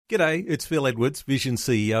G'day, it's Phil Edwards, Vision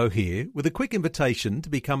CEO here, with a quick invitation to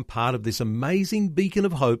become part of this amazing beacon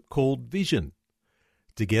of hope called Vision.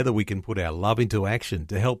 Together we can put our love into action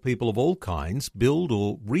to help people of all kinds build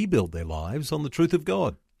or rebuild their lives on the truth of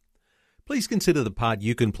God. Please consider the part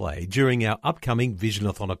you can play during our upcoming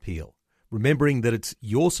Visionathon appeal, remembering that it's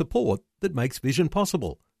your support that makes Vision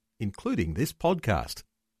possible, including this podcast.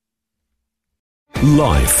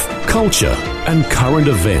 Life, culture and current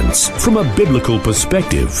events from a biblical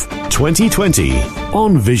perspective. 2020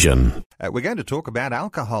 on Vision. We're going to talk about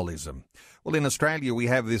alcoholism. Well, in Australia, we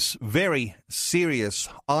have this very serious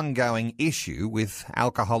ongoing issue with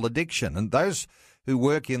alcohol addiction, and those who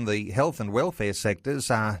work in the health and welfare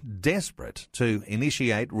sectors are desperate to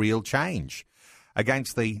initiate real change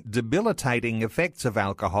against the debilitating effects of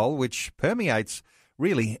alcohol, which permeates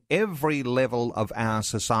really every level of our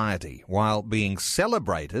society, while being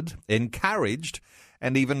celebrated, encouraged,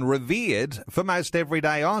 and even revered for most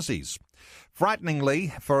everyday Aussies.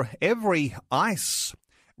 Frighteningly, for every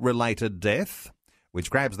ice-related death, which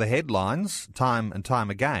grabs the headlines time and time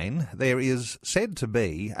again, there is said to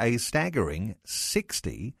be a staggering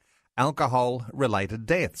 60 alcohol-related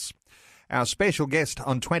deaths. Our special guest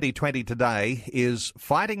on 2020 today is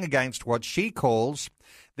fighting against what she calls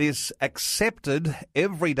this accepted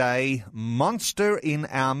everyday monster in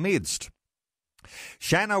our midst.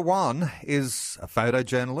 Shanna Wan is a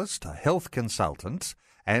photojournalist, a health consultant,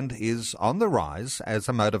 and is on the rise as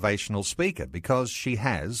a motivational speaker because she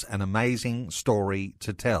has an amazing story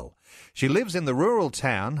to tell. She lives in the rural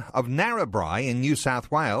town of Narrabri in New South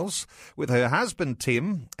Wales with her husband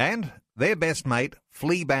Tim and their best mate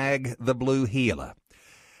Fleabag the Blue Heeler.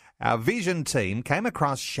 Our Vision team came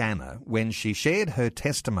across Shanna when she shared her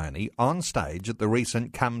testimony on stage at the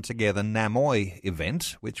recent Come Together Namoy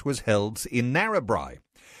event, which was held in Narrabri.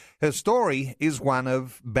 Her story is one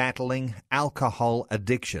of battling alcohol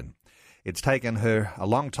addiction. It's taken her a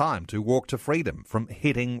long time to walk to freedom from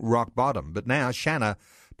hitting rock bottom, but now Shanna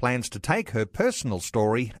plans to take her personal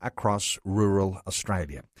story across rural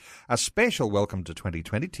Australia. A special welcome to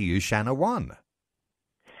 2020 to you, Shanna Wan.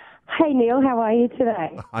 Hey Neil, how are you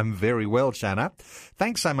today? I'm very well, Shanna.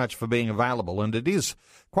 Thanks so much for being available, and it is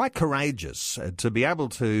quite courageous to be able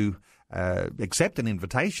to accept an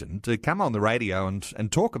invitation to come on the radio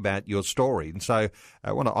and talk about your story. And so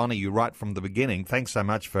I want to honour you right from the beginning. Thanks so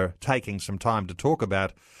much for taking some time to talk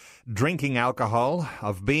about drinking alcohol,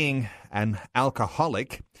 of being an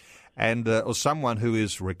alcoholic, and or someone who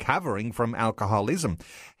is recovering from alcoholism.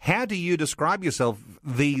 How do you describe yourself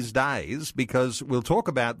these days? Because we'll talk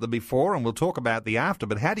about the before and we'll talk about the after,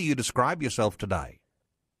 but how do you describe yourself today?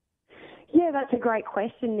 Yeah, that's a great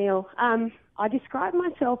question, Neil. I describe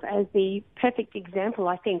myself as the perfect example,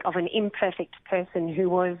 I think, of an imperfect person who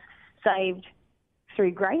was saved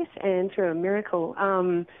through grace and through a miracle.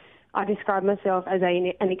 I describe myself as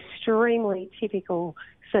an extremely typical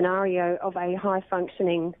scenario of a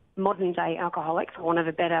high-functioning modern-day alcoholic, for want of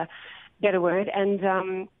a better word. And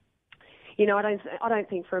I don't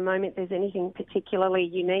think for a moment there's anything particularly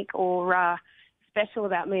unique or special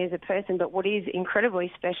about me as a person. But what is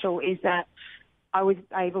incredibly special is that I was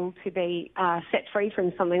able to be set free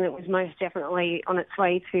from something that was most definitely on its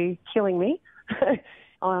way to killing me. I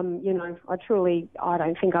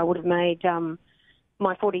don't think I would have made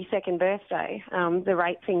my 42nd birthday, the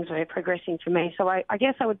rate things were progressing for me. So I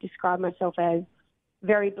guess I would describe myself as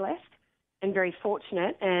very blessed and very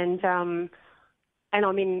fortunate, and I'm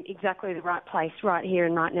in exactly the right place right here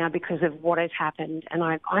and right now because of what has happened. And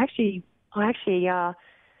I actually,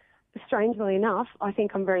 strangely enough, I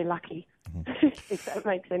think I'm very lucky, if that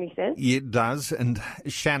makes any sense. It does. And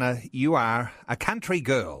Shanna, you are a country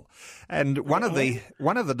girl, and one of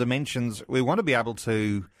the dimensions we want to be able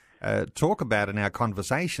to talk about in our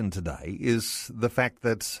conversation today is the fact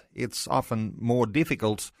that it's often more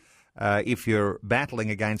difficult if you're battling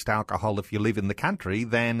against alcohol if you live in the country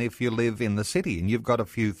than if you live in the city. And you've got a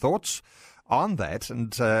few thoughts on that,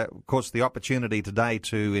 and of course the opportunity today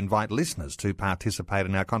to invite listeners to participate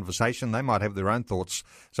in our conversation. They might have their own thoughts.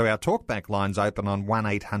 So our talkback line's open on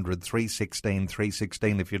 1800 316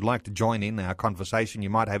 316. If you'd like to join in our conversation, you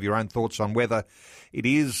might have your own thoughts on whether it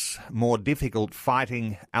is more difficult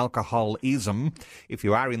fighting alcoholism if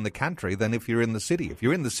you are in the country than if you're in the city. If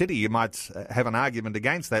you're in the city, you might have an argument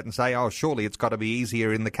against that and say, oh, surely it's got to be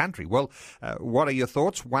easier in the country. Well, what are your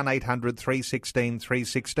thoughts? 1800 316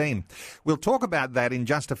 316. We'll talk about that in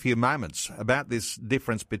just a few moments, about this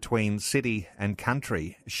difference between city and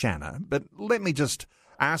country, Shanna. But let me just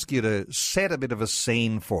ask you to set a bit of a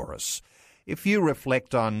scene for us. If you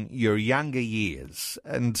reflect on your younger years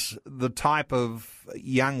and the type of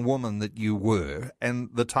young woman that you were and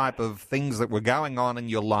the type of things that were going on in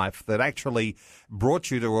your life that actually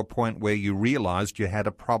brought you to a point where you realised you had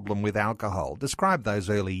a problem with alcohol, describe those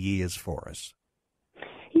early years for us.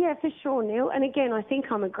 Yeah, for sure, Neil. And again, I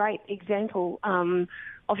think I'm a great example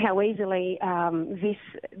of how easily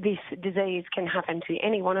this disease can happen to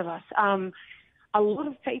any one of us. A lot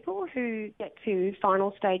of people who get to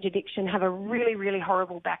final stage addiction have a really, really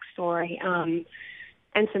horrible backstory and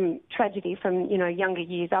some tragedy from, younger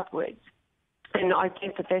years upwards. And I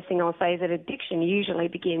guess the first thing I'll say is that addiction usually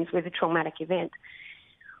begins with a traumatic event.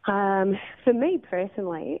 For me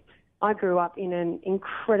personally, I grew up in an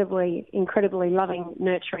incredibly, incredibly loving,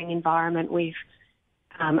 nurturing environment with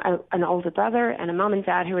an older brother and a mum and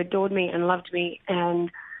dad who adored me and loved me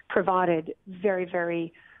and provided very,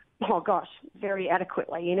 very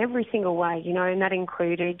adequately in every single way, and that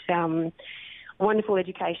included wonderful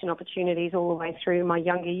education opportunities all the way through my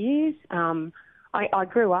younger years. I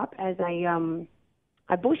grew up as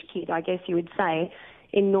a bush kid, I guess you would say,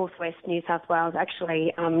 in northwest New South Wales,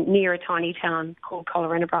 actually near a tiny town called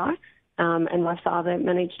Collarenebri, and my father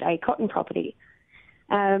managed a cotton property.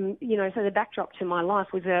 So the backdrop to my life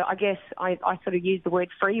was, I sort of used the word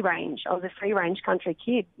free range. I was a free range country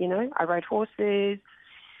kid, I rode horses.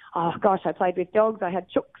 Oh, gosh, I played with dogs. I had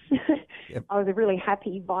chooks. Yep. I was a really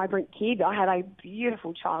happy, vibrant kid. I had a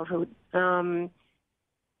beautiful childhood. And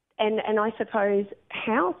I suppose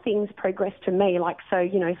how things progressed to me,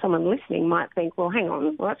 someone listening might think, well, hang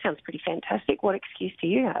on, that sounds pretty fantastic. What excuse do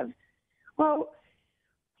you have? Well,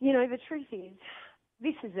 the truth is,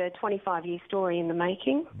 this is a 25-year story in the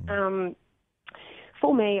making.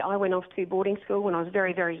 For me, I went off to boarding school when I was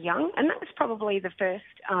very, very young, and that was probably the first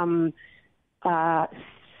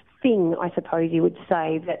thing, I suppose you would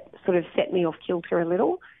say, that sort of set me off kilter a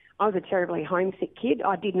little. I was a terribly homesick kid.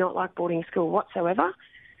 I did not like boarding school whatsoever.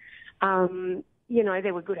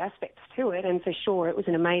 There were good aspects to it, and for sure it was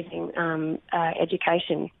an amazing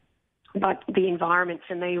education. But the environment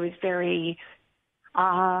for me was very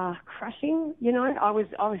crushing. I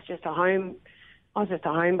was just a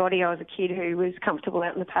homebody. I was a kid who was comfortable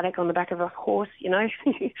out in the paddock on the back of a horse,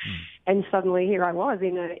 and suddenly here I was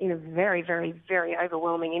in a very, very, very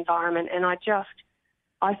overwhelming environment, and I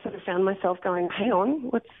sort of found myself going, hang on,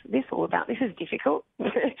 what's this all about? This is difficult,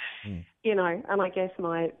 and I guess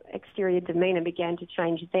my exterior demeanour began to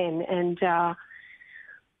change then. And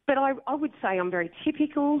but I would say I'm very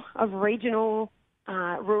typical of regional,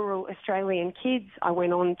 rural Australian kids. I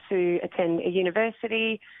went on to attend a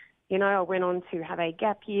university. I went on to have a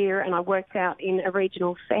gap year and I worked out in a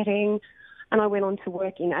regional setting and I went on to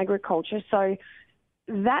work in agriculture. So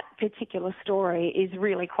that particular story is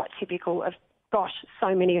really quite typical of,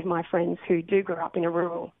 so many of my friends who do grow up in a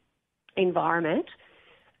rural environment.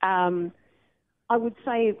 I would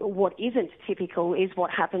say what isn't typical is what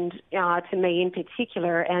happened to me in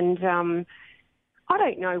particular. And I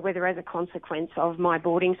don't know whether as a consequence of my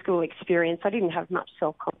boarding school experience, I didn't have much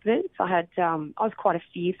self-confidence. I was quite a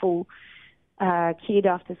fearful kid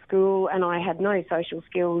after school and I had no social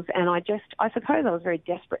skills. And I suppose I was very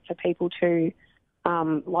desperate for people to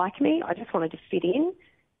like me. I just wanted to fit in.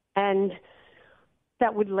 And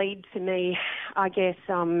that would lead to me, I guess,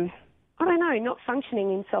 not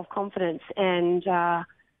functioning in self-confidence. And, I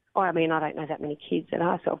don't know that many kids that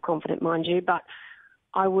are self-confident, mind you, but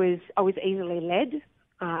I was easily led.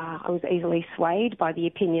 I was easily swayed by the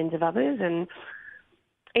opinions of others. And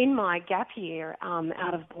in my gap year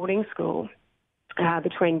out of boarding school,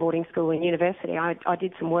 between boarding school and university, I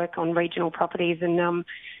did some work on regional properties. And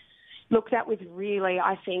look, that was really,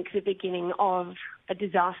 I think, the beginning of a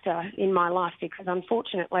disaster in my life because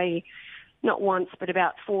unfortunately, not once but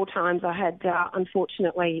about 4 times I had,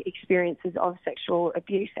 unfortunately, experiences of sexual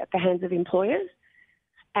abuse at the hands of employers.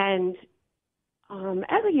 And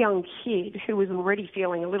as a young kid who was already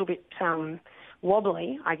feeling a little bit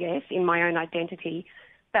wobbly, I guess, in my own identity,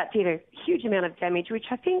 that did a huge amount of damage, which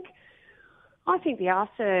I think the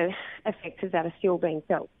after effects of that are still being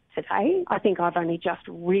felt today. I think I've only just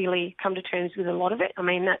really come to terms with a lot of it. I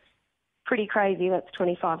mean, that's pretty crazy. That's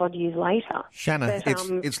 25 odd years later. Shanna,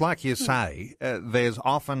 it's like you say, there's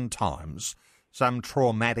oftentimes some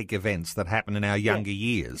traumatic events that happen in our younger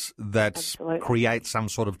years that create some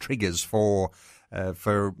sort of triggers for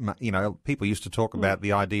people used to talk about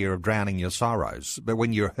the idea of drowning your sorrows. But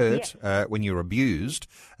when you're hurt, when you're abused,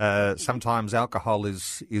 sometimes alcohol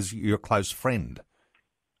is your close friend.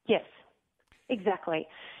 Yes, exactly.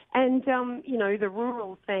 And, the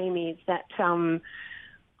rural theme is that,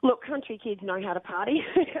 look, country kids know how to party.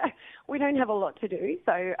 We don't have a lot to do.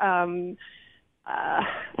 So,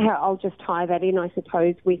 I'll just tie that in, I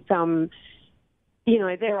suppose, with, there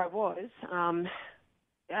I was.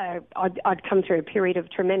 I'd come through a period of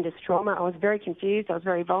tremendous trauma. I was very confused. I was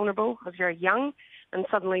very vulnerable. I was very young. And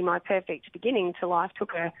suddenly my perfect beginning to life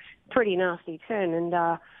took a pretty nasty turn.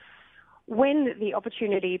 And when the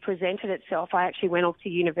opportunity presented itself, I actually went off to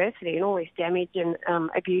university, and all this damage and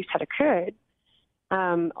abuse had occurred.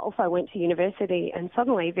 Also went to university, and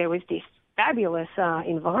suddenly there was this fabulous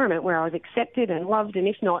environment where I was accepted and loved, and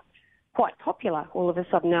if not quite popular all of a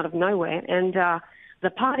sudden out of nowhere. And the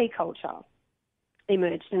party culture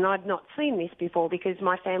emerged, and I'd not seen this before because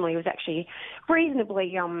my family was actually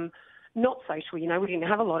reasonably not social. We didn't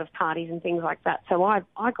have a lot of parties and things like that. So I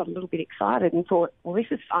got a little bit excited and thought, well, this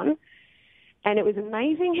is fun. And it was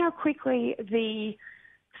amazing how quickly the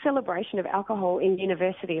celebration of alcohol in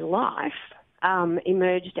university life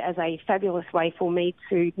emerged as a fabulous way for me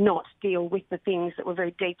to not deal with the things that were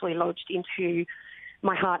very deeply lodged into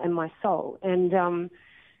my heart and my soul. And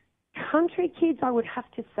country kids, I would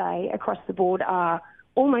have to say, across the board are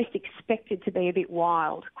almost expected to be a bit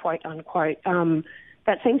wild, quote unquote.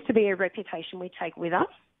 That seems to be a reputation we take with us.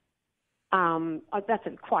 That's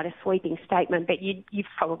quite a sweeping statement, but you've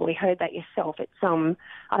probably heard that yourself. It's,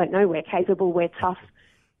 I don't know, we're capable, we're tough,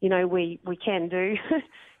 we can do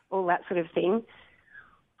all that sort of thing.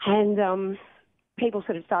 And people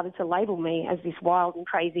sort of started to label me as this wild and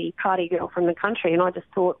crazy party girl from the country, and I just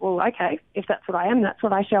thought, well, okay, if that's what I am, that's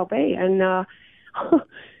what I shall be. And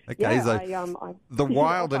the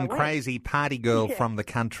wild and crazy party girl from the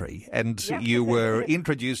country, and you were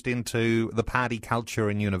introduced into the party culture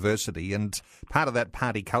in university, and part of that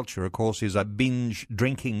party culture, of course, is a binge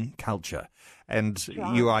drinking culture, and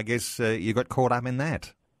you, I guess, you got caught up in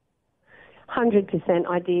that. 100%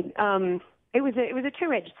 I did. It was a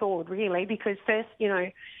two-edged sword, really, because first,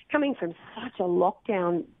 coming from such a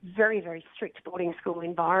lockdown, very, very strict boarding school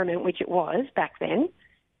environment, which it was back then,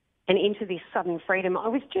 and into this sudden freedom, I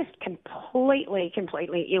was just completely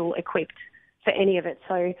ill-equipped for any of it.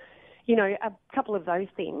 So, a couple of those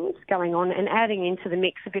things going on, and adding into the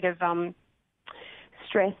mix a bit of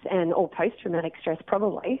stress or post-traumatic stress,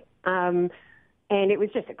 probably. And it was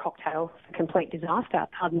just a cocktail for complete disaster,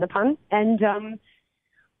 pardon the pun. And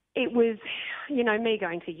it was, me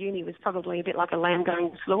going to uni was probably a bit like a lamb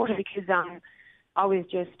going to slaughter, because I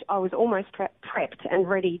was almost prepped and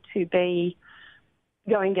ready to be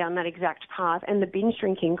going down that exact path. And the binge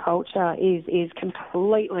drinking culture is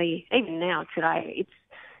completely, even now today,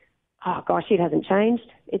 it hasn't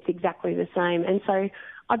changed. It's exactly the same. And so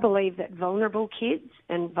I believe that vulnerable kids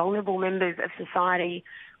and vulnerable members of society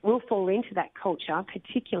will fall into that culture,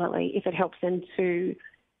 particularly if it helps them to,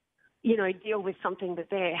 deal with something that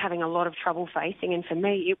they're having a lot of trouble facing. And for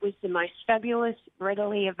me, it was the most fabulous,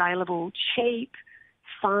 readily available, cheap,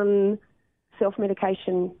 fun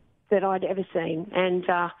self-medication that I'd ever seen. And,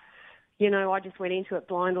 I just went into it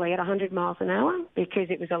blindly at 100 miles an hour, because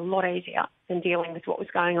it was a lot easier than dealing with what was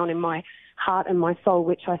going on in my heart and my soul,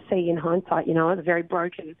 which I see in hindsight. I was very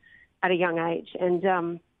broken at a young age.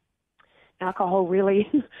 And alcohol really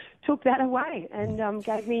took that away and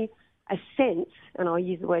gave me a sense, and I'll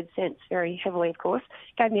use the word sense very heavily, of course,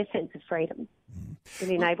 gave me a sense of freedom. It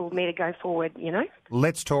enabled me to go forward,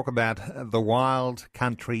 Let's talk about the wild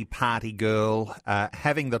country party girl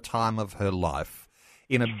having the time of her life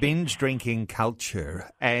in a binge drinking culture,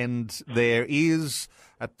 and there is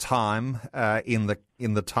a time in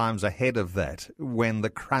the times ahead of that when the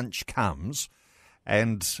crunch comes.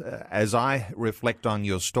 And as I reflect on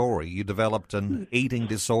your story, you developed an eating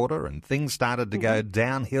disorder and things started to go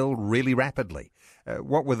downhill really rapidly.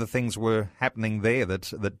 What were the things were happening there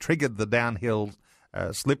that triggered the downhill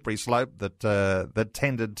slippery slope that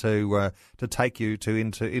tended to take you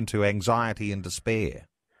into anxiety and despair?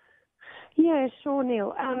 Yeah, sure,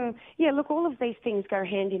 Neil. Look, all of these things go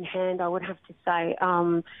hand in hand, I would have to say.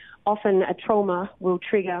 Often a trauma will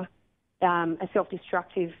trigger a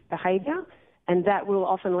self-destructive behaviour, and that will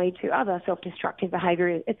often lead to other self-destructive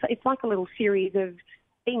behaviour. It's like a little series of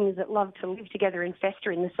things that love to live together and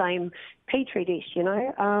fester in the same petri dish,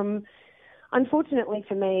 Unfortunately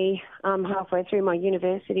for me, halfway through my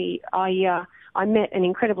university, I met an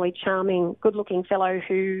incredibly charming, good-looking fellow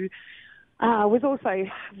who was also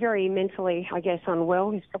very mentally, I guess,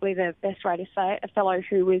 unwell. Is probably the best way to say it. A fellow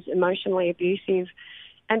who was emotionally abusive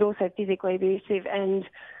and also physically abusive, and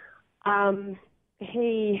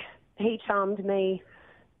he charmed me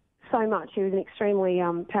so much. He was an extremely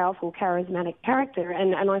powerful, charismatic character,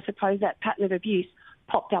 and I suppose that pattern of abuse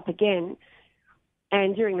popped up again.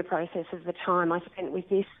 And during the process of the time I spent with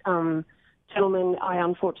this gentleman, I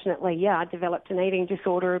unfortunately, developed an eating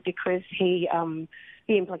disorder because he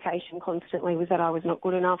the implication constantly was that I was not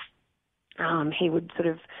good enough. He would sort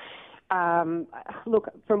of, look,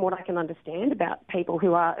 from what I can understand about people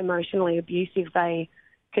who are emotionally abusive, they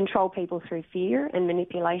control people through fear and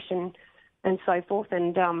manipulation and so forth.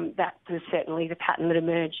 And that was certainly the pattern that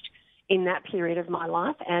emerged in that period of my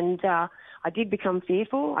life. And I did become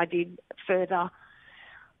fearful. I did further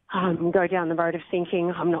go down the road of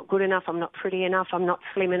thinking I'm not good enough, I'm not pretty enough, I'm not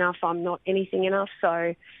slim enough, I'm not anything enough.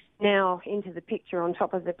 So now into the picture on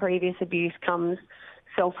top of the previous abuse comes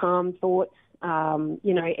self-harm thoughts,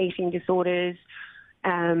 eating disorders,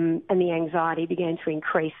 and the anxiety began to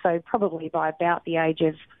increase. So probably by about the age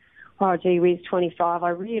of, 25, I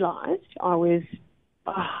realised I was,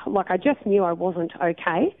 I just knew I wasn't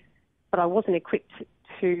okay, but I wasn't equipped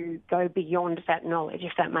to go beyond that knowledge,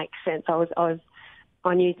 if that makes sense.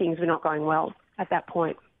 I knew things were not going well at that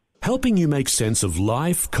point. Helping you make sense of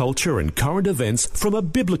life, culture and current events from a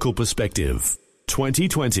biblical perspective.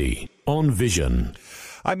 2020 on Vision.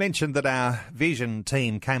 I mentioned that our Vision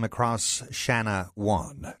team came across Shanna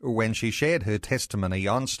Wan when she shared her testimony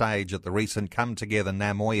on stage at the recent Come Together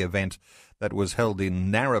Namoi event that was held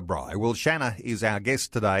in Narrabri. Well, Shanna is our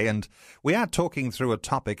guest today, and we are talking through a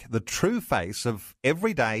topic, the true face of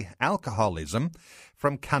everyday alcoholism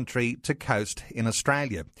from country to coast in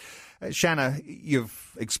Australia. Shanna,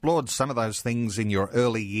 you've explored some of those things in your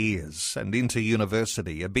early years and into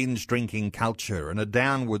university, a binge drinking culture and a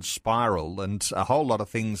downward spiral and a whole lot of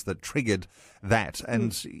things that triggered that.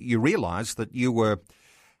 And you realised that you were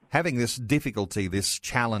having this difficulty, this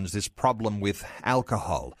challenge, this problem with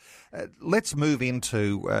alcohol. Let's move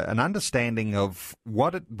into an understanding of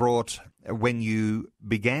what it brought when you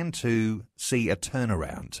began to see a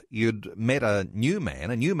turnaround. You'd met a new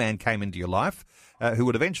man came into your life who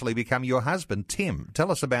would eventually become your husband, Tim.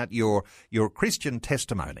 Tell us about your Christian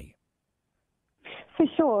testimony. For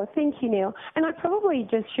sure. Thank you, Neil. And I probably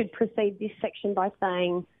just should precede this section by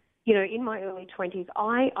saying, in my early 20s,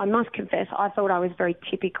 I must confess, I thought I was very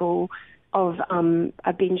typical of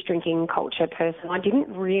a binge drinking culture person. I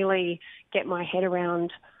didn't really get my head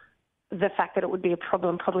around the fact that it would be a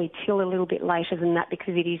problem probably till a little bit later than that,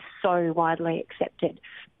 because it is so widely accepted.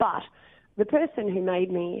 But the person who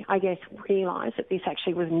made me, I guess, realise that this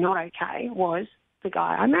actually was not okay was the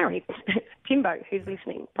guy I married, Timbo, who's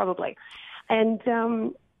listening probably.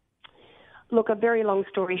 And look, a very long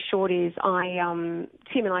story short is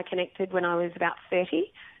Tim and I connected when I was about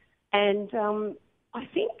 30, and I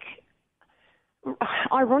think,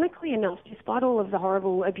 ironically enough, despite all of the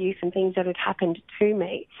horrible abuse and things that had happened to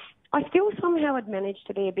me, I still somehow had managed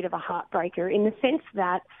to be a bit of a heartbreaker in the sense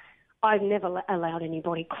that I've never allowed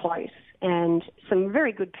anybody close, and some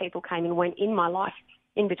very good people came and went in my life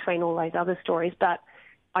in between all those other stories, but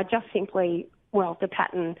I just simply, the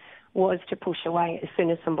pattern was to push away as soon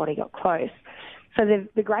as somebody got close. So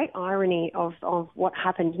the great irony of what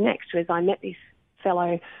happened next was I met this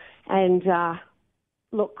fellow, and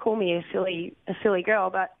look, call me a silly girl,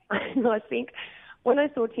 but I think when I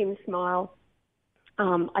saw Tim smile,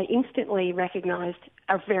 I instantly recognised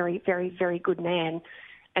a very, very, very good man.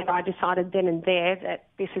 And I decided then and there that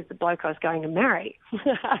this is the bloke I was going to marry.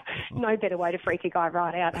 No better way to freak a guy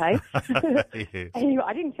right out, hey? Yes. Anyway,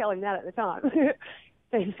 I didn't tell him that at the time.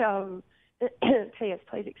 But, T.S.,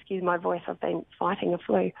 please excuse my voice. I've been fighting a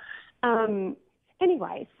flu.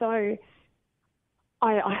 Anyway, so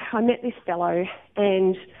I met this fellow,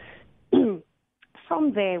 and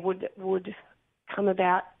from there would come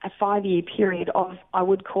about a 5-year period of, I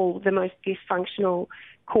would call, the most dysfunctional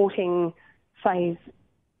courting phase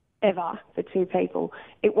ever for two people.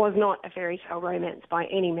 It was not a fairy tale romance by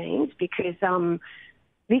any means, because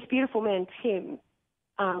this beautiful man, Tim,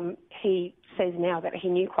 he says now that he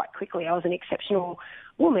knew quite quickly I was an exceptional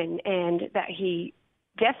woman and that he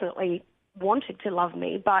definitely wanted to love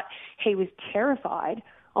me, but he was terrified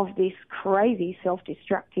of this crazy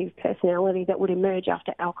self-destructive personality that would emerge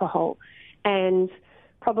after alcohol. And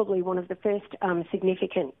probably one of the first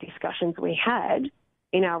significant discussions we had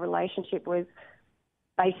in our relationship was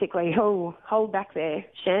basically, hold back there,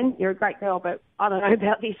 Shan, you're a great girl, but I don't know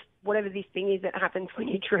about this, whatever this thing is that happens when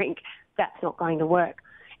you drink, that's not going to work.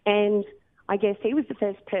 And I guess he was the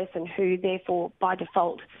first person who, therefore, by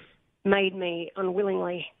default, made me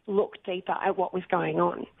unwillingly look deeper at what was going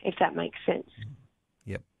on, if that makes sense.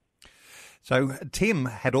 Yep. So Tim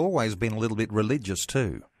had always been a little bit religious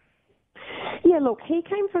too. Yeah, look, he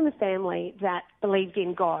came from a family that believed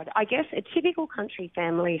in God. I guess a typical country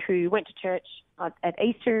family who went to church at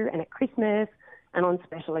Easter and at Christmas and on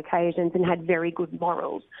special occasions and had very good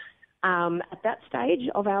morals. At that stage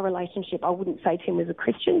of our relationship, I wouldn't say Tim was a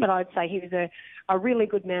Christian, but I'd say he was a really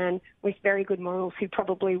good man with very good morals who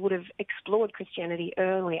probably would have explored Christianity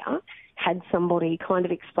earlier had somebody kind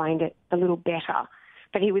of explained it a little better.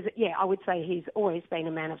 But he was, I would say he's always been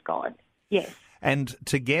a man of God, yes. And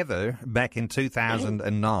together, back in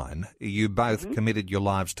 2009, you both committed your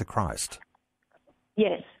lives to Christ.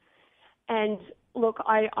 Yes. And look,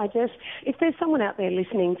 I just, if there's someone out there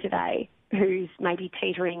listening today who's maybe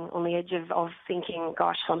teetering on the edge of thinking,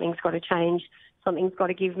 gosh, something's got to change, something's got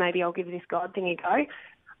to give, maybe I'll give this God thing a go,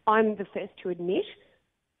 I'm the first to admit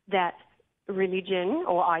that religion,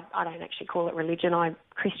 or I don't actually call it religion,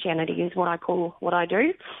 Christianity is what I call what I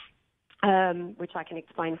do, which I can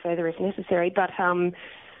explain further if necessary, but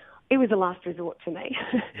it was a last resort for me.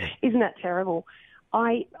 Isn't that terrible?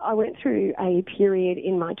 I went through a period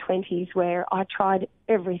in my 20s where I tried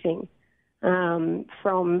everything,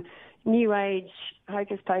 from New Age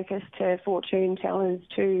hocus pocus to fortune tellers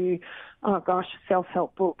to,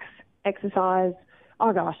 self-help books, exercise,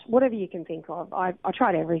 whatever you can think of. I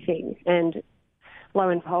tried everything, and lo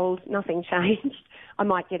and behold, nothing changed. I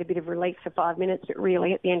might get a bit of relief for 5 minutes, but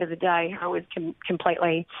really at the end of the day, I was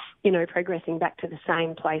completely, progressing back to the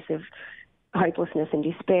same place of hopelessness and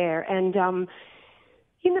despair. And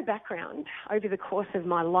in the background, over the course of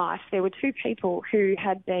my life, there were two people who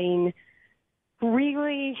had been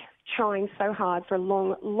really trying so hard for a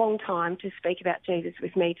long, long time to speak about Jesus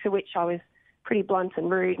with me, to which I was pretty blunt and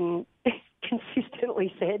rude and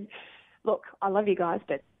consistently said, look, I love you guys,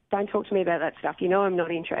 but don't talk to me about that stuff. I'm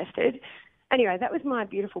not interested. Anyway, that was my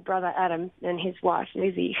beautiful brother, Adam, and his wife,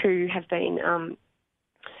 Lizzie, who have been,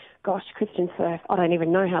 Christians for, I don't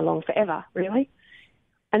even know how long, forever, really.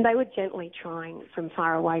 And they were gently trying from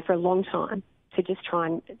far away for a long time to just try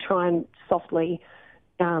and softly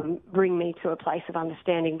bring me to a place of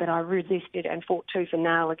understanding. But I resisted and fought tooth and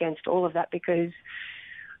nail against all of that because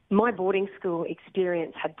my boarding school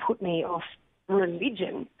experience had put me off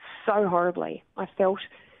religion so horribly. I felt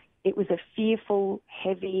it was a fearful,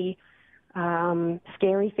 heavy,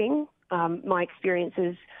 scary thing. My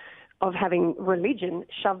experiences of having religion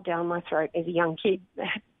shoved down my throat as a young kid,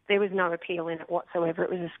 there was no appeal in it whatsoever. It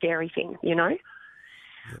was a scary thing,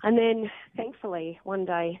 Yep. And then, thankfully, one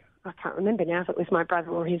day, I can't remember now if it was my brother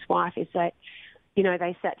or his wife, is that,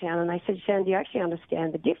 they sat down and they said, Shannon, do you actually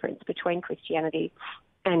understand the difference between Christianity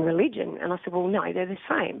and religion? And I said, well, no, they're the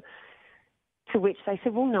same. To which they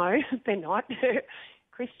said, well, no, they're not.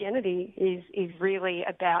 Christianity is really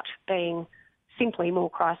about being simply more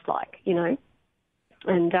Christ-like,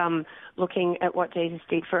 and looking at what Jesus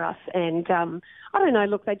did for us. And I don't know,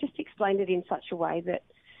 look, they just explained it in such a way that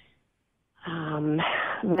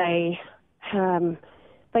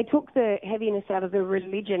they took the heaviness out of the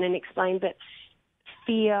religion and explained that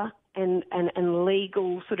fear and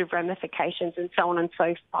legal sort of ramifications and so on and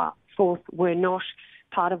so forth were not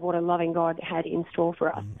part of what a loving God had in store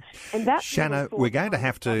for us. And that, Shanna, we're going to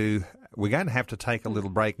have to take a little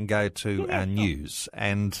break and go to our news.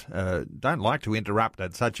 And don't like to interrupt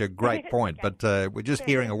at such a great point, but we're just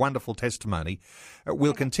hearing a wonderful testimony.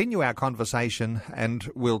 We'll continue our conversation and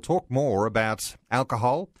we'll talk more about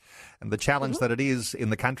alcohol and the challenge that it is in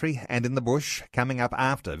the country and in the bush coming up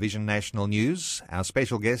after Vision National News. Our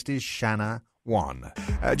special guest is Shanna Wan.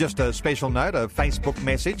 Just a special note, a Facebook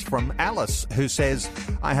message from Alice who says,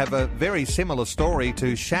 I have a very similar story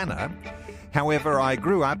to Shanna. However, I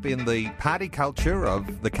grew up in the party culture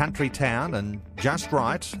of the country town and just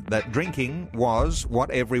right that drinking was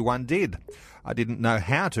what everyone did. I didn't know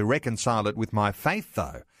how to reconcile it with my faith,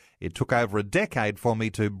 though. It took over a decade for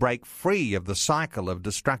me to break free of the cycle of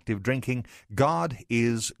destructive drinking. God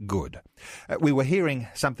is good. We were hearing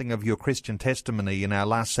something of your Christian testimony in our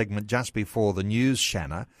last segment just before the news,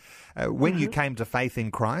 Shanna. When you came to faith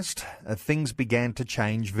in Christ, things began to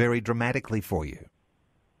change very dramatically for you.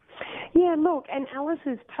 Yeah, look, and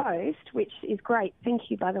Alice's post, which is great,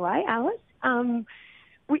 thank you, by the way, Alice,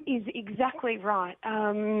 is exactly right.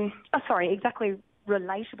 Exactly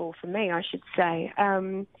relatable for me, I should say.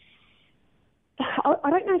 I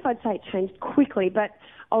don't know if I'd say it changed quickly, but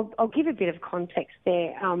I'll give a bit of context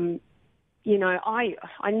there. I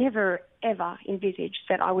never, ever envisaged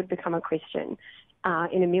that I would become a Christian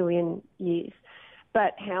in a million years.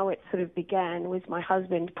 But how it sort of began was my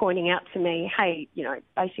husband pointing out to me, hey,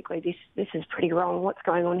 basically this is pretty wrong. What's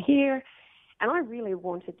going on here? And I really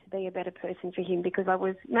wanted to be a better person for him because I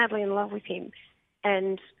was madly in love with him.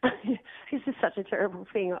 And this is such a terrible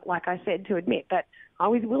thing, like I said, to admit, but I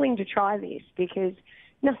was willing to try this because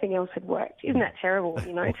nothing else had worked. Isn't that terrible?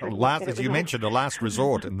 As you mentioned, a last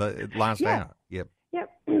resort in the last hour. Yep.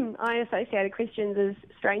 I associated Christians as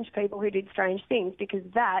strange people who did strange things because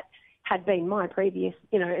that had been my previous,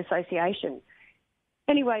 association.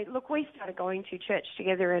 Anyway, look, we started going to church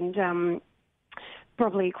together, and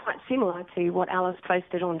probably quite similar to what Alice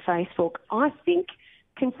posted on Facebook. I think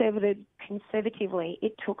conservatively,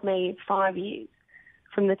 it took me 5 years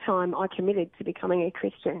from the time I committed to becoming a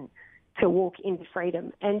Christian to walk into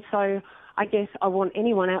freedom. And so I guess I want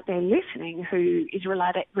anyone out there listening who is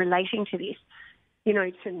relating to this,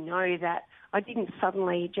 to know that I didn't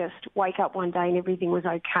suddenly just wake up one day and everything was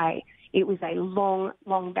okay. It was a long,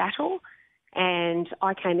 long battle, and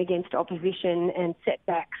I came against opposition and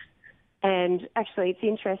setbacks. And actually, it's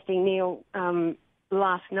interesting, Neil,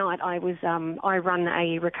 last night I run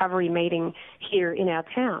a recovery meeting here in our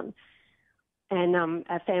town, and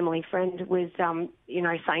a family friend was,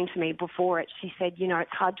 saying to me before it, she said,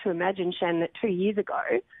 it's hard to imagine, Shan, that 2 years ago,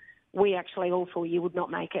 we actually all thought you would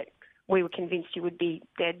not make it. We were convinced you would be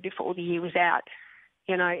dead before the year was out.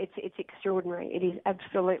 It's extraordinary. It is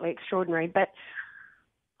absolutely extraordinary. But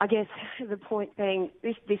I guess the point being,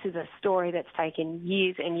 this is a story that's taken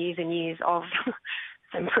years and years and years of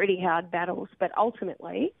some pretty hard battles. But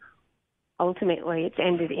ultimately, it's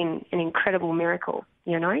ended in an incredible miracle,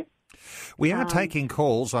 We are taking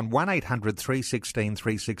calls on 1800 316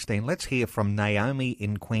 316. Let's hear from Naomi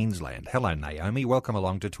in Queensland. Hello, Naomi. Welcome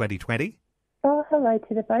along to 2020. Oh, hello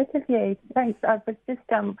to the both of you. Thanks. I was just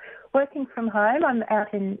working from home. I'm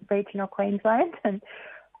out in regional Queensland, and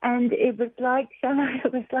it was like, Shana,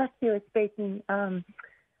 it was like you were speaking.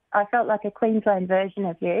 I felt like a Queensland version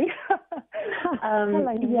of you.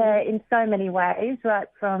 In so many ways, right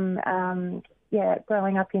from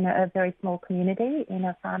growing up in a very small community, in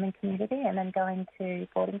a farming community, and then going to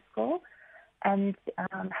boarding school, and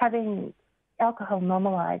having alcohol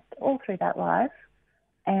normalised all through that life.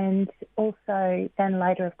 And also then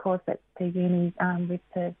later, of course, at the uni with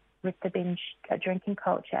the binge drinking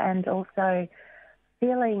culture, and also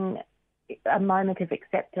feeling a moment of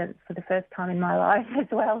acceptance for the first time in my life as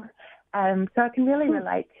well. So I can really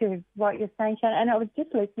relate to what you're saying, Shannon. And I was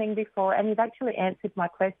just listening before, and you've actually answered my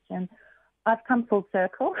question. I've come full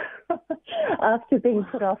circle after being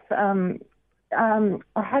put off.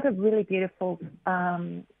 I had a really beautiful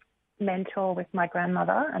mentor with my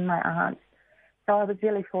grandmother and my aunt. So I was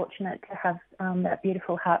really fortunate to have that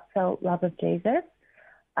beautiful heartfelt love of Jesus.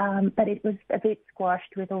 But it was a bit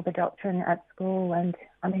squashed with all the doctrine at school. And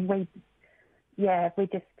I mean,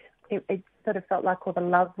 it sort of felt like all the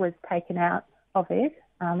love was taken out of it.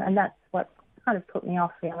 And that's what kind of put me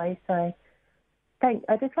off, really. So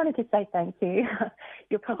I just wanted to say thank you.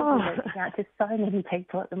 You're probably reaching out to so many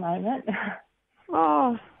people at the moment.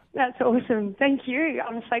 Oh, that's awesome. Thank you.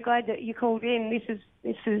 I'm so glad that you called in.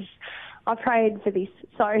 This is I prayed for this,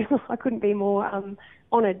 so I couldn't be more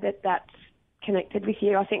honoured that that's connected with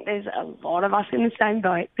you. I think there's a lot of us in the same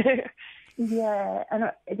boat. Yeah,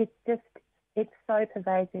 and it's so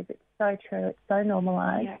pervasive. It's so true. It's so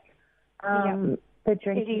normalised. Yeah. The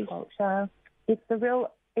drinking culture.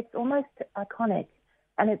 It's almost iconic,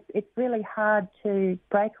 and it's really hard to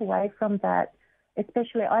break away from that.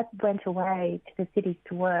 Especially, I went away to the cities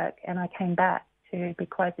to work, and I came back to be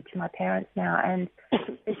closer to my parents now, and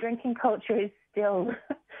the drinking culture is still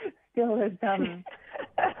as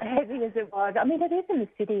heavy as it was. I mean, it is in the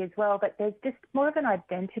city as well, but there's just more of an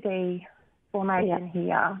identity formation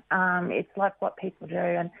here. It's like what people do,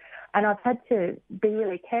 and I've had to be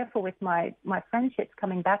really careful with my friendships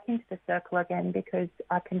coming back into the circle again, because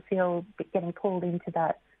I can feel getting pulled into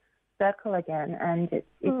that circle again, and it's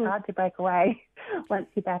hard to break away once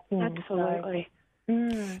you're back in. Absolutely. So,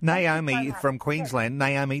 Naomi from Queensland.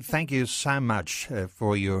 Naomi, thank you so much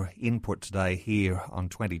for your input today here on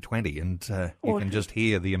 2020, and you can just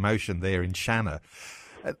hear the emotion there in Shanna.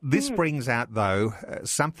 This brings out, though,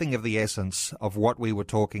 something of the essence of what we were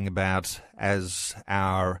talking about as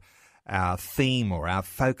our theme or our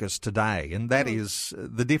focus today, and that is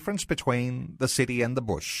the difference between the city and the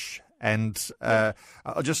bush. And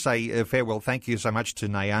I'll just say a farewell thank you so much to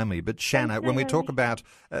Naomi. But Shanna, when we talk about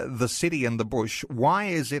the city and the bush, why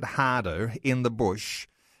is it harder in the bush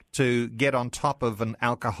to get on top of an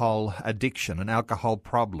alcohol addiction, an alcohol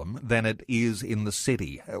problem, than it is in the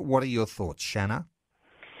city? What are your thoughts, Shanna?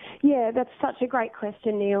 Yeah, that's such a great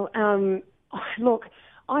question, Neil. Look,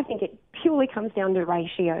 I think it purely comes down to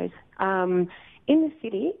ratios. In the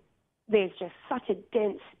city, there's just such a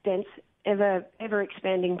dense, ever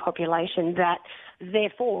expanding population that,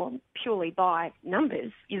 therefore, purely by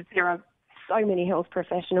numbers, there are so many health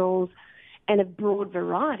professionals and a broad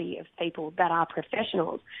variety of people that are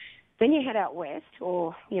professionals. Then you head out west,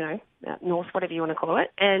 or out north, whatever you want to call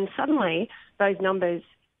it, and suddenly those numbers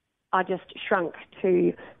are just shrunk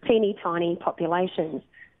to teeny tiny populations.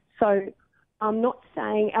 So I'm not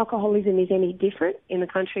saying alcoholism is any different in the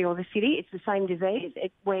country or the city. It's the same disease.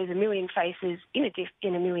 It wears a million faces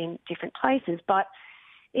in a million different places. But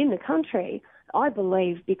in the country, I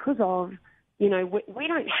believe because of, we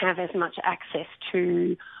don't have as much access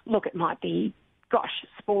to, it might be,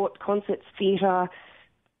 sport, concerts, theatre,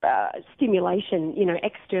 stimulation,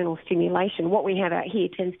 external stimulation. What we have out here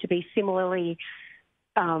tends to be similarly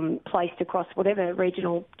placed across whatever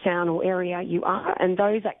regional town or area you are, and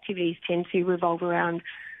those activities tend to revolve around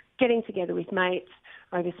getting together with mates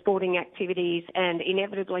over sporting activities, and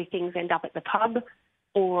inevitably things end up at the pub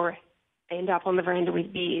or end up on the veranda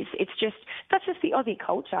with beers. That's just the Aussie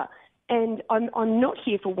culture. And I'm not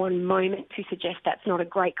here for one moment to suggest that's not a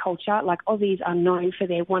great culture. Like, Aussies are known for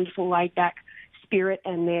their wonderful laid-back spirit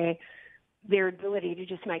and their ability to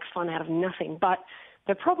just make fun out of nothing. But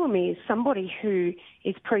the problem is somebody who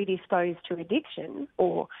is predisposed to addiction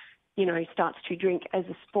or, starts to drink as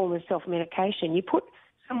a form of self-medication, you put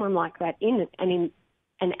someone like that in an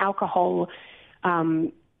alcohol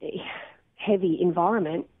heavy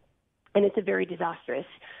environment, and it's a very disastrous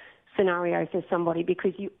scenario for somebody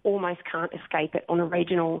because you almost can't escape it on a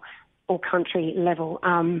regional or country level.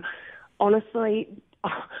 Honestly,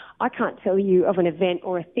 I can't tell you of an event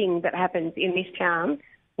or a thing that happens in this town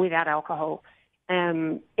without alcohol.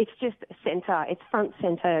 It's just it's front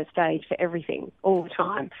centre stage for everything all the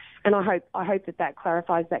time. And I hope that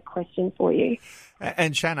clarifies that question for you.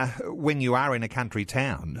 And Shanna, when you are in a country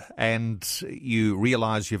town and you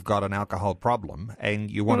realise you've got an alcohol problem and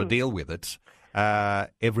you want to deal with it,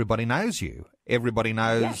 everybody knows you. Everybody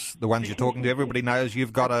knows the ones you're talking to. Everybody knows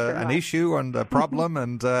you've got an issue and a problem,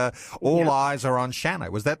 and all eyes are on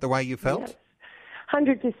Shanna. Was that the way you felt? Yes.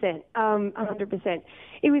 100%. 100%.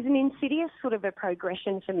 It was an insidious sort of a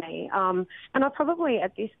progression for me. And I probably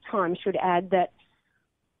at this time should add that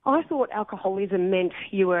I thought alcoholism meant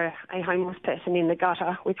you were a homeless person in the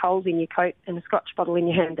gutter with holes in your coat and a scotch bottle in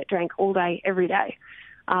your hand that drank all day, every day.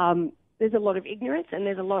 There's a lot of ignorance and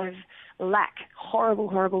there's a lot of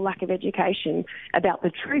horrible lack of education about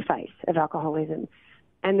the true face of alcoholism.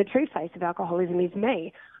 And the true face of alcoholism is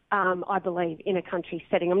me, I believe, in a country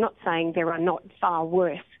setting. I'm not saying there are not far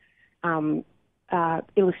worse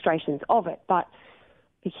illustrations of it, but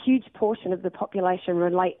a huge portion of the population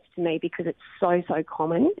relates to me because it's so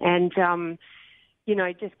common. And,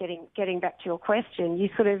 just getting back to your question, you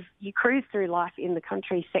cruise through life in the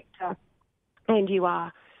country sector and you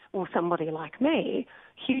are, or somebody like me,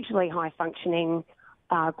 hugely high functioning,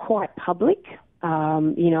 quite public.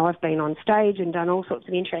 I've been on stage and done all sorts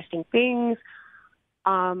of interesting things.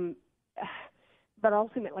 But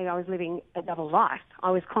ultimately I was living a double life.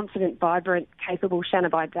 I was confident, vibrant, capable Shanna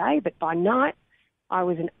by day, but by night I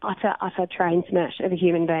was an utter train smash of a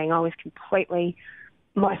human being. I was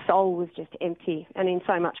my soul was just empty and in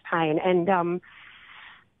so much pain. And,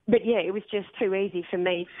 it was just too easy for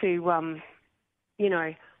me to,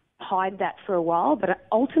 hide that for a while. But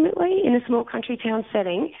ultimately, in a small country town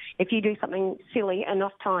setting, if you do something silly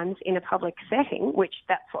enough times in a public setting, which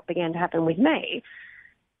that's what began to happen with me,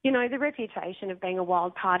 the reputation of being a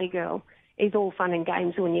wild party girl is all fun and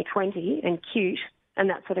games when you're 20 and cute, and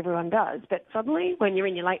that's what everyone does. But suddenly, when you're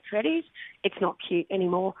in your late 30s, it's not cute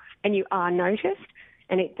anymore, and you are noticed,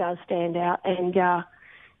 and it does stand out. And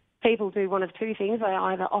people do one of two things. They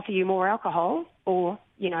either offer you more alcohol or,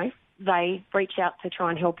 they reach out to try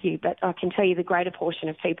and help you. But I can tell you the greater portion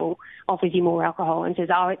of people offers you more alcohol and says,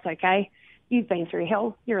 oh, it's okay. You've been through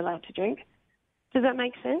hell. You're allowed to drink. Does that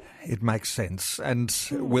make sense? It makes sense. And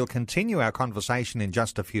we'll continue our conversation in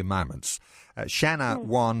just a few moments. Shanna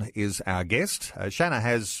Wan is our guest. Shanna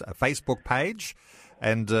has a Facebook page,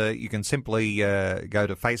 and you can simply go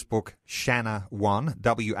to Facebook, Shanna Wan,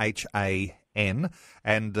 WHAN.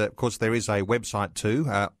 And, of course, there is a website too,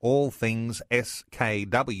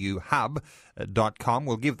 allthingsSKWHub.com.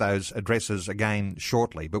 We'll give those addresses again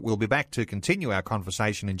shortly, but we'll be back to continue our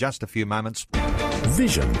conversation in just a few moments.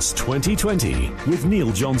 Visions 2020 with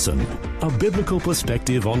Neil Johnson. A biblical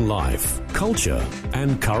perspective on life, culture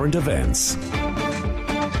and current events.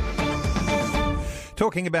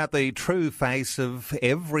 Talking about the true face of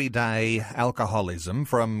everyday alcoholism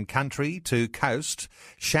from country to coast,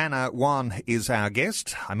 Shanna Wan is our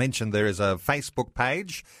guest. I mentioned there is a Facebook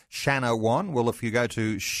page, Shanna Wan. Well, if you go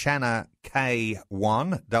to Shanna K.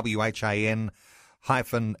 Wan,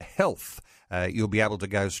 WHAN-health, you'll be able to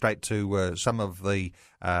go straight to some of the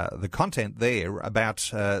content there about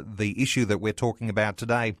the issue that we're talking about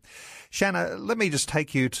today. Shanna, let me just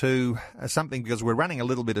take you to something, because we're running a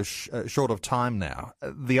little bit short of time now.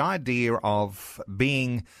 The idea of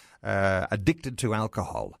being addicted to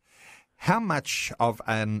alcohol. How much of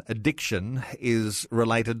an addiction is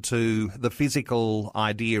related to the physical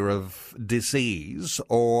idea of disease,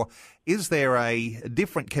 or is there a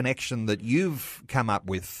different connection that you've come up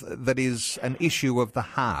with that is an issue of the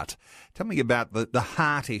heart? Tell me about the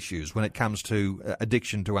heart issues when it comes to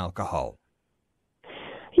addiction to alcohol.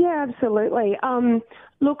 Yeah, absolutely.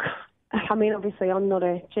 Look, I mean, obviously I'm not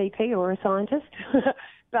a GP or a scientist,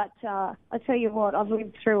 but I tell you what, I've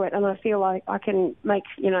lived through it and I feel like I can make,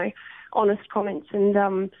 honest comments, and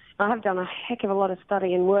I have done a heck of a lot of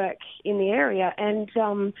study and work in the area, and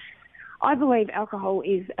I believe alcohol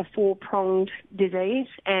is a four-pronged disease,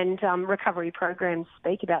 and recovery programs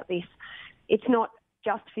speak about this. It's not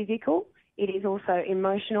just physical, it is also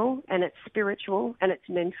emotional, and it's spiritual, and it's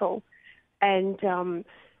mental, and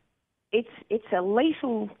it's a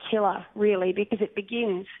lethal killer, really, because it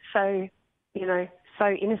begins so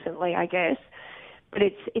innocently, I guess. But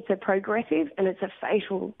it's a progressive and it's a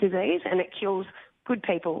fatal disease, and it kills good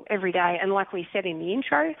people every day. And like we said in the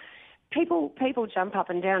intro, people jump up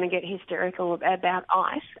and down and get hysterical about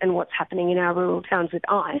ice and what's happening in our rural towns with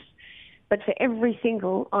ice. But for every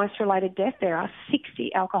single ice-related death, there are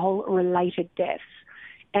 60 alcohol-related deaths.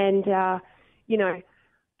 And,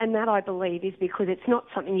 and that, I believe, is because it's not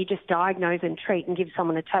something you just diagnose and treat and give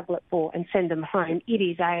someone a tablet for and send them home. It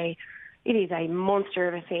is a monster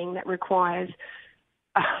of a thing that requires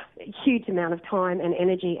a huge amount of time and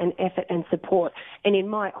energy and effort and support. And in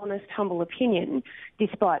my honest, humble opinion,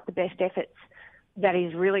 despite the best efforts, that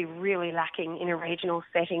is really, really lacking in a regional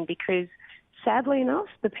setting, because sadly enough,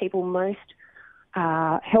 the people most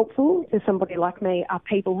helpful to somebody like me are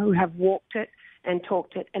people who have walked it and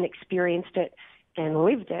talked it and experienced it and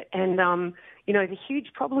lived it. And, the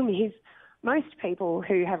huge problem is most people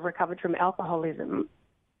who have recovered from alcoholism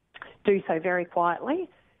do so very quietly,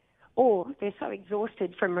 or they're so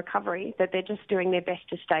exhausted from recovery that they're just doing their best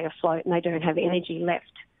to stay afloat and they don't have energy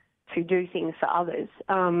left to do things for others.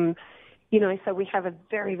 So we have a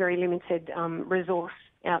very, very limited resource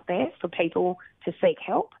out there for people to seek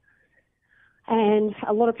help. And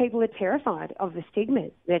a lot of people are terrified of the stigma.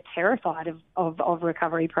 They're terrified of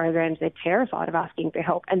recovery programs. They're terrified of asking for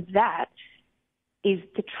help. And that is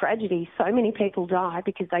the tragedy. So many people die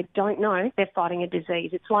because they don't know they're fighting a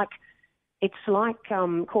disease. It's like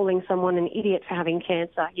calling someone an idiot for having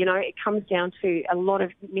cancer. It comes down to a lot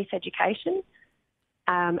of miseducation,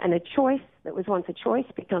 and a choice that was once a choice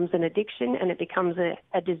becomes an addiction, and it becomes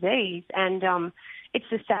a disease. And it's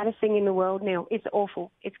the saddest thing in the world now. It's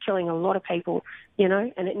awful. It's killing a lot of people,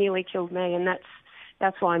 and it nearly killed me. And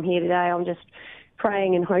that's why I'm here today. I'm just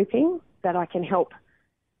praying and hoping that I can help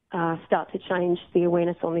start to change the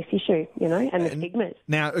awareness on this issue, and the stigmas.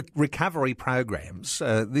 Now, recovery programs,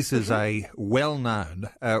 this is a well-known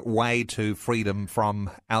way to freedom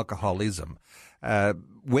from alcoholism.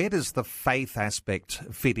 Where does the faith aspect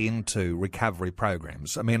fit into recovery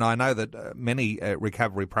programs? I mean, I know that many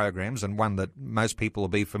recovery programs, and one that most people will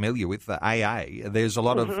be familiar with, the AA, there's a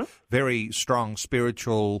lot of very strong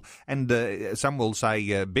spiritual and some will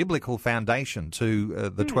say biblical foundation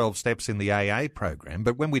to the 12 steps in the AA program.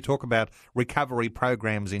 But when we talk about recovery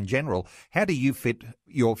programs in general, how do you fit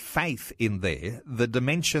your faith in there, the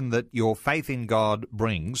dimension that your faith in God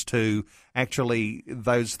brings to actually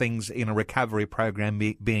those things in a recovery program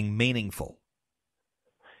being meaningful?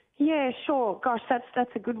 Yeah, sure. Gosh,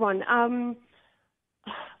 that's a good one.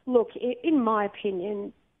 Look, in my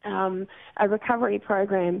opinion, a recovery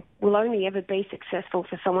program will only ever be successful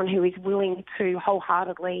for someone who is willing to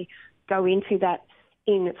wholeheartedly go into that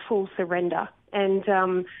in full surrender. And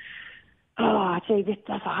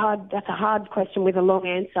that's a hard question with a long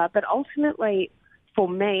answer. But ultimately, for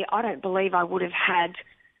me, I don't believe I would have had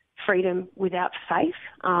freedom without faith.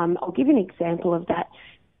 I'll give you an example of that.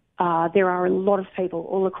 There are a lot of people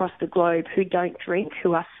all across the globe who don't drink,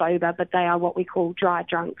 who are sober, but they are what we call dry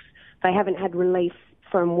drunks. They haven't had relief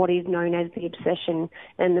from what is known as the obsession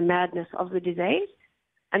and the madness of the disease.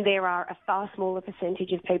 And there are a far smaller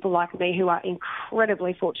percentage of people like me who are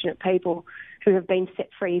incredibly fortunate people who have been set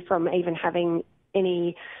free from even having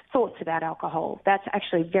any thoughts about alcohol. That's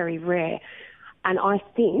actually very rare. And I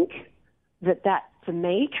think that for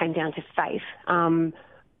me, came down to faith.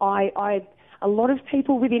 A lot of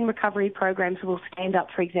people within recovery programs will stand up,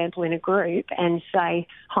 for example, in a group and say,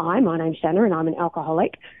 "Hi, my name's Shanna and I'm an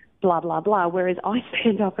alcoholic, blah, blah, blah." Whereas I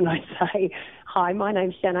stand up and I say, "Hi, my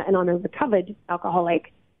name's Shanna and I'm a recovered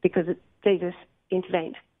alcoholic because Jesus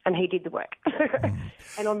intervened and he did the work."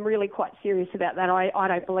 And I'm really quite serious about that. I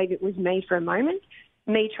don't believe it was me for a moment.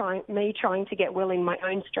 Me trying to get well in my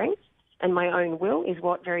own strength and my own will is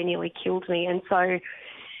what very nearly killed me. And so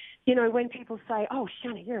you know, when people say, "Oh,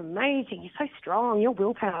 Shanna, you're amazing, you're so strong, your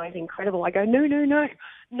willpower is incredible," I go,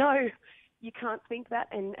 no, you can't think that,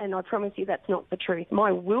 and I promise you that's not the truth.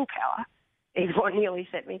 My willpower is what nearly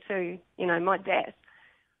set me to, you know, my death.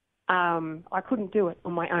 I couldn't do it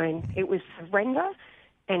on my own. It was surrender,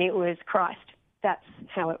 and it was Christ. That's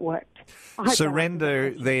how it worked. Surrender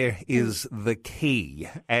there is the key.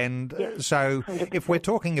 And yes, so 100%. if we're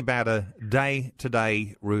talking about a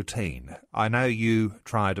day-to-day routine, I know you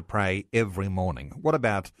try to pray every morning. What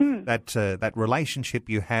about that relationship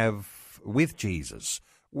you have with Jesus,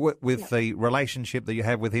 with the relationship that you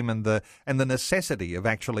have with him and the necessity of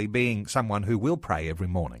actually being someone who will pray every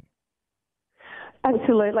morning?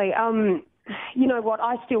 Absolutely. You know what?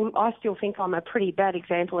 I still think I'm a pretty bad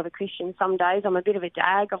example of a Christian. Some days I'm a bit of a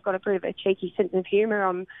dag. I've got a bit of a cheeky sense of humour.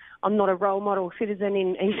 I'm not a role model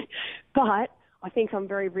citizen, but I think I'm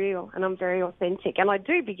very real and I'm very authentic. And I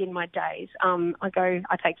do begin my days.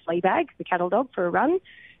 I take Fleabag, the cattle dog, for a run,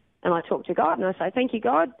 and I talk to God and I say, "Thank you,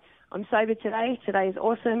 God. I'm sober today. Today is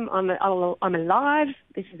awesome. I'm alive.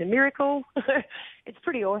 This is a miracle." It's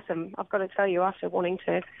pretty awesome, I've got to tell you, after wanting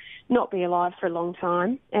to not be alive for a long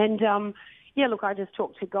time. And look, I just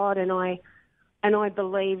talk to God, and I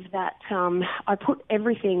believe that I put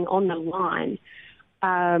everything on the line.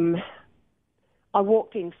 I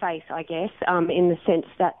walked in faith, I guess, in the sense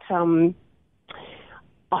that,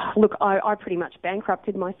 I pretty much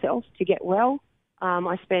bankrupted myself to get well.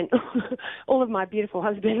 I spent all of my beautiful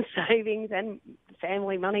husband's savings and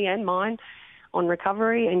family money and mine on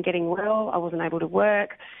recovery and getting well. I wasn't able to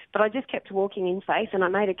work, but I just kept walking in faith, and I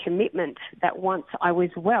made a commitment that once I was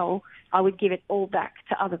well, I would give it all back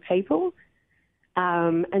to other people.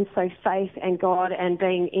 And so faith and God and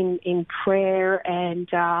being in prayer and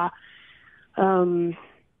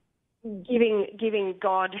giving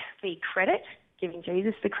God the credit, giving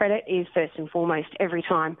Jesus the credit is first and foremost every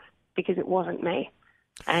time, because it wasn't me.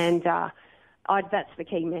 And that's the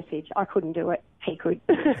key message. I couldn't do it. He could.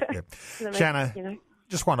 Yep. Shanna,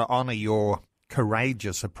 just want to honour your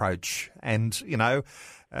courageous approach. And,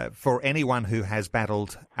 for anyone who has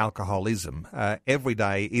battled alcoholism, every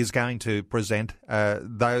day is going to present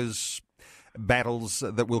those battles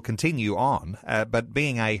that will continue on. But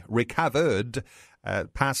being a recovered,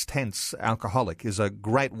 past tense alcoholic is a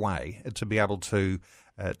great way to be able to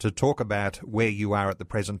talk about where you are at the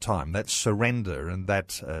present time. That surrender and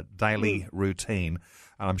that daily routine.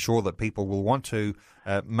 I'm sure that people will want to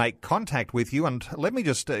make contact with you. And let me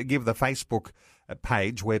just give the Facebook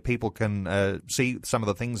page where people can see some of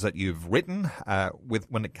the things that you've written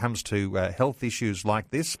when it comes to health issues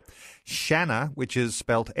like this. Shanna, which is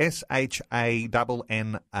spelt SHANNA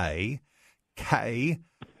K1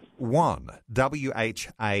 WHAN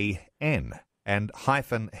and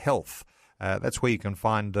 -health. That's where you can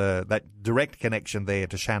find that direct connection there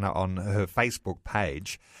to Shanna on her Facebook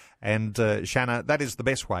page. And Shanna, that is the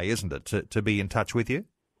best way, isn't it, to be in touch with you?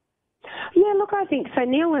 Yeah, look, I think so,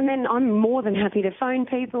 Neil. And then I'm more than happy to phone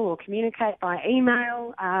people or communicate by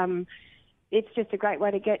email. It's just a great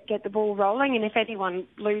way to get the ball rolling. And if anyone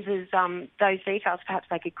loses those details, perhaps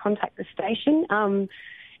they could contact the station.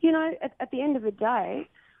 At the end of the day,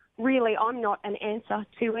 really, I'm not an answer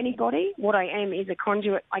to anybody. What I am is a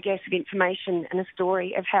conduit, I guess, of information and a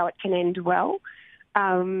story of how it can end well.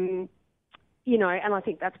 And I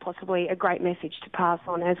think that's possibly a great message to pass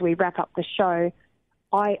on as we wrap up the show.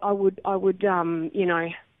 I would love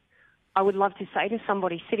to say to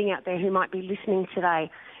somebody sitting out there who might be listening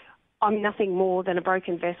today, I'm nothing more than a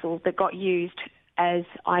broken vessel that got used as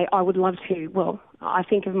I would love to. Well, I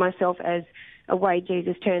think of myself as a way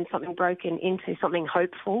Jesus turned something broken into something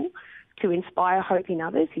hopeful to inspire hope in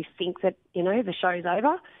others who think that, the show's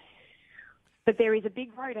over. But there is a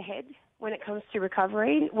big road ahead when it comes to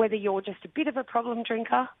recovery, whether you're just a bit of a problem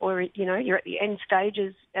drinker or, you're at the end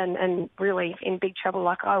stages and really in big trouble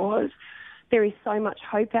like I was. There is so much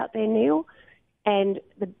hope out there, Neil. And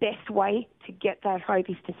the best way to get that hope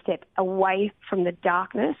is to step away from the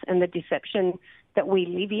darkness and the deception that we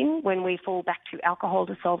live in when we fall back to alcohol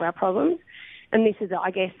to solve our problems. And this is,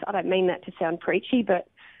 I guess, I don't mean that to sound preachy, but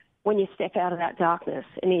when you step out of that darkness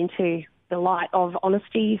and into the light of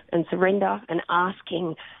honesty and surrender and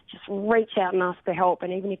asking, just reach out and ask for help.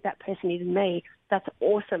 And even if that person is me, that's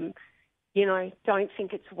awesome. Don't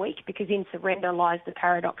think it's weak, because in surrender lies the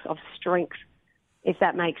paradox of strength. if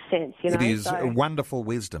that makes sense. It is wonderful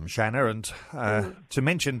wisdom, Shanna, and to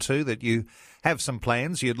mention too that you have some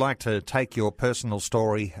plans. You'd like to take your personal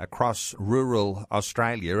story across rural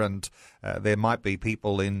Australia, and there might be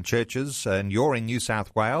people in churches, and you're in New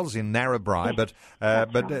South Wales, in Narrabri, yes,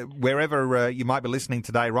 but wherever you might be listening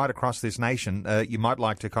today, right across this nation, you might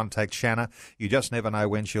like to contact Shanna. You just never know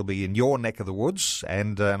when she'll be in your neck of the woods,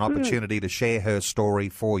 and an opportunity to share her story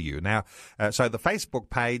for you. Now, so the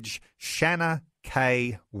Facebook page, Shanna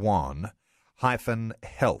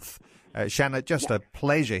K1-Health. Shanna, just a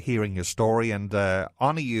pleasure hearing your story, and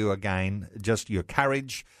honour you again, just your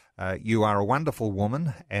courage. You are a wonderful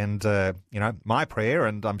woman, and, my prayer,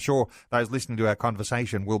 and I'm sure those listening to our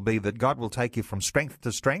conversation, will be that God will take you from strength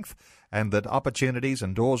to strength, and that opportunities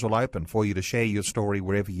and doors will open for you to share your story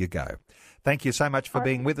wherever you go. Thank you so much for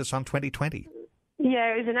being with us on 2020.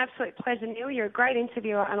 Yeah, it was an absolute pleasure, Neil. You're a great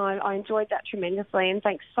interviewer, and I enjoyed that tremendously. And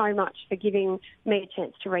thanks so much for giving me a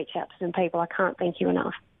chance to reach out to some people. I can't thank you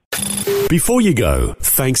enough. Before you go,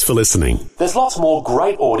 thanks for listening. There's lots more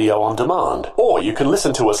great audio on demand, or you can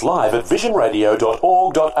listen to us live at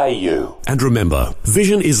visionradio.org.au. And remember,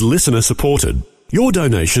 Vision is listener supported. Your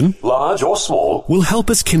donation, large or small, will help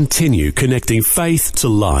us continue connecting faith to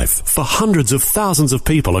life for hundreds of thousands of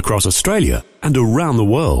people across Australia and around the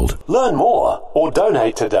world. Learn more or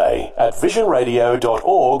donate today at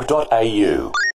visionradio.org.au.